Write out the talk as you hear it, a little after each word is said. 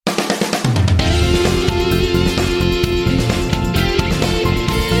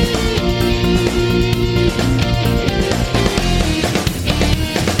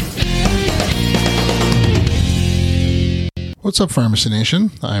What's up, Pharmacy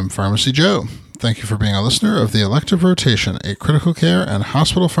Nation? I'm Pharmacy Joe. Thank you for being a listener of the Elective Rotation, a critical care and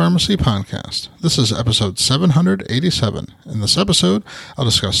hospital pharmacy podcast. This is episode 787. In this episode, I'll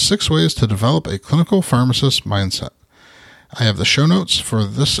discuss 6 ways to develop a clinical pharmacist mindset. I have the show notes for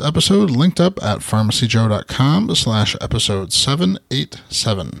this episode linked up at pharmacyjoe.com/episode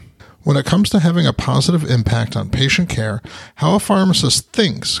 787. When it comes to having a positive impact on patient care, how a pharmacist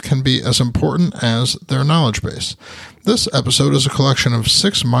thinks can be as important as their knowledge base. This episode is a collection of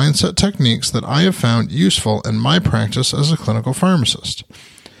 6 mindset techniques that I have found useful in my practice as a clinical pharmacist.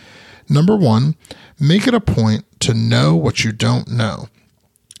 Number 1, make it a point to know what you don't know.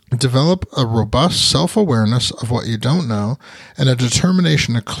 Develop a robust self-awareness of what you don't know and a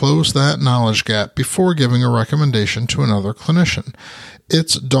determination to close that knowledge gap before giving a recommendation to another clinician.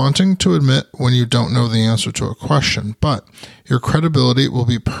 It's daunting to admit when you don't know the answer to a question, but your credibility will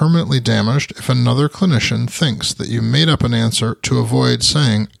be permanently damaged if another clinician thinks that you made up an answer to avoid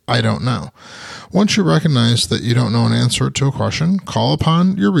saying, "I don't know." Once you recognize that you don't know an answer to a question, call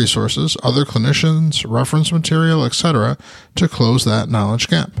upon your resources, other clinicians, reference material, etc., to close that knowledge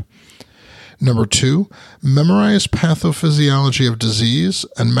gap. Number 2, memorize pathophysiology of disease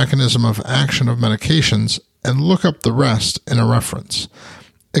and mechanism of action of medications and look up the rest in a reference.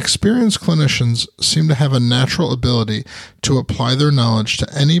 Experienced clinicians seem to have a natural ability to apply their knowledge to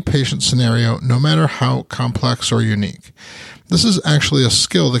any patient scenario, no matter how complex or unique. This is actually a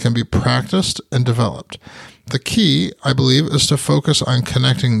skill that can be practiced and developed. The key, I believe, is to focus on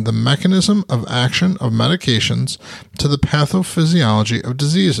connecting the mechanism of action of medications to the pathophysiology of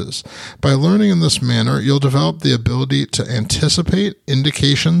diseases. By learning in this manner, you'll develop the ability to anticipate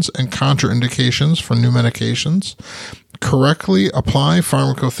indications and contraindications for new medications, correctly apply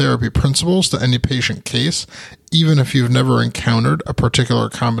pharmacotherapy principles to any patient case, even if you've never encountered a particular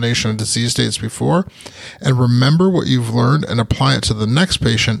combination of disease states before, and remember what you've learned and apply it to the next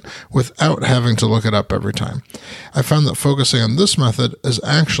patient without having to look it up every time. I found that focusing on this method is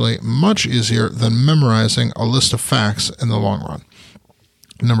actually much easier than memorizing a list of facts in the long run.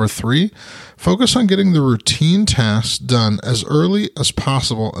 Number 3, focus on getting the routine tasks done as early as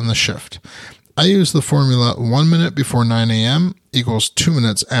possible in the shift. I use the formula 1 minute before 9 a.m. equals 2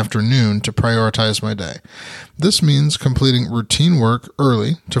 minutes after noon to prioritize my day. This means completing routine work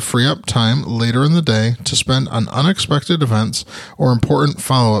early to free up time later in the day to spend on unexpected events or important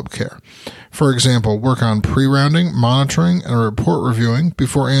follow-up care. For example, work on pre-rounding, monitoring, and report reviewing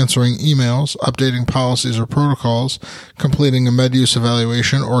before answering emails, updating policies or protocols, completing a med-use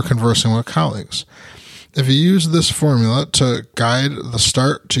evaluation, or conversing with colleagues. If you use this formula to guide the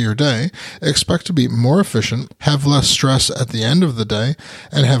start to your day, expect to be more efficient, have less stress at the end of the day,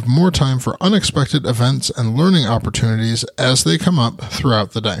 and have more time for unexpected events and learning opportunities as they come up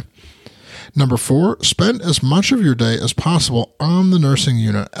throughout the day. Number 4, spend as much of your day as possible on the nursing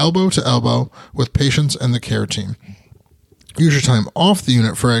unit, elbow to elbow with patients and the care team. Use your time off the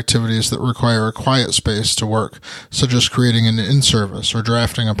unit for activities that require a quiet space to work, such as creating an in-service or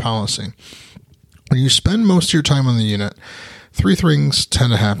drafting a policy. When you spend most of your time on the unit, 3 things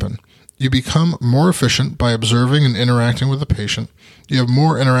tend to happen. You become more efficient by observing and interacting with the patient, you have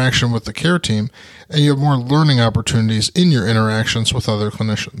more interaction with the care team, and you have more learning opportunities in your interactions with other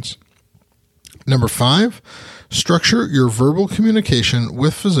clinicians. Number 5, structure your verbal communication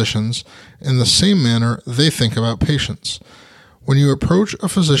with physicians in the same manner they think about patients. When you approach a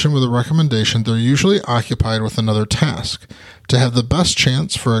physician with a recommendation, they're usually occupied with another task. To have the best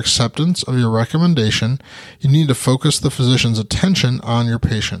chance for acceptance of your recommendation, you need to focus the physician's attention on your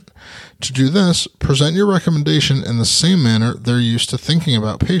patient. To do this, present your recommendation in the same manner they're used to thinking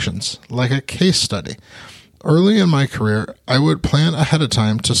about patients, like a case study. Early in my career, I would plan ahead of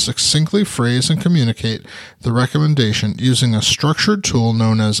time to succinctly phrase and communicate the recommendation using a structured tool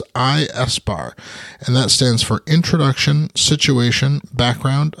known as ISBAR, and that stands for Introduction, Situation,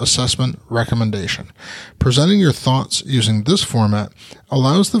 Background, Assessment, Recommendation. Presenting your thoughts using this format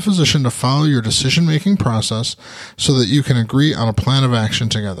allows the physician to follow your decision-making process so that you can agree on a plan of action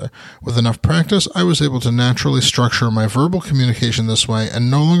together. With enough practice, I was able to naturally structure my verbal communication this way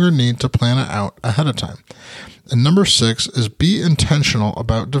and no longer need to plan it out ahead of time. And number 6 is be intentional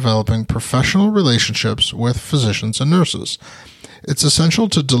about developing professional relationships with physicians and nurses. It's essential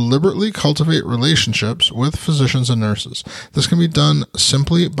to deliberately cultivate relationships with physicians and nurses. This can be done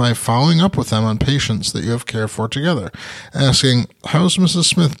simply by following up with them on patients that you have cared for together, asking, "How's Mrs.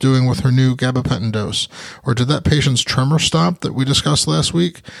 Smith doing with her new gabapentin dose?" Or, "Did that patient's tremor stop that we discussed last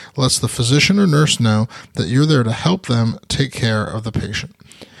week?" Lets the physician or nurse know that you're there to help them take care of the patient.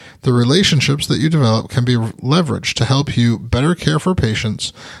 The relationships that you develop can be leveraged to help you better care for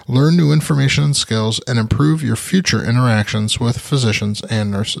patients, learn new information and skills, and improve your future interactions with physicians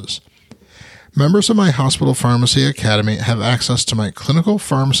and nurses. Members of my Hospital Pharmacy Academy have access to my Clinical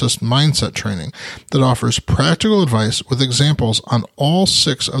Pharmacist Mindset training that offers practical advice with examples on all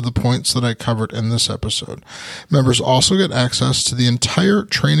 6 of the points that I covered in this episode. Members also get access to the entire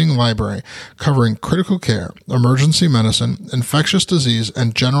training library covering critical care, emergency medicine, infectious disease,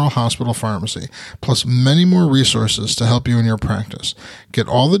 and general hospital pharmacy, plus many more resources to help you in your practice. Get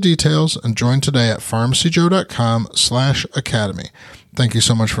all the details and join today at pharmacyjoe.com/academy. Thank you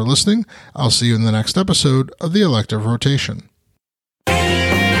so much for listening. I'll see you in the next episode of the Elective Rotation.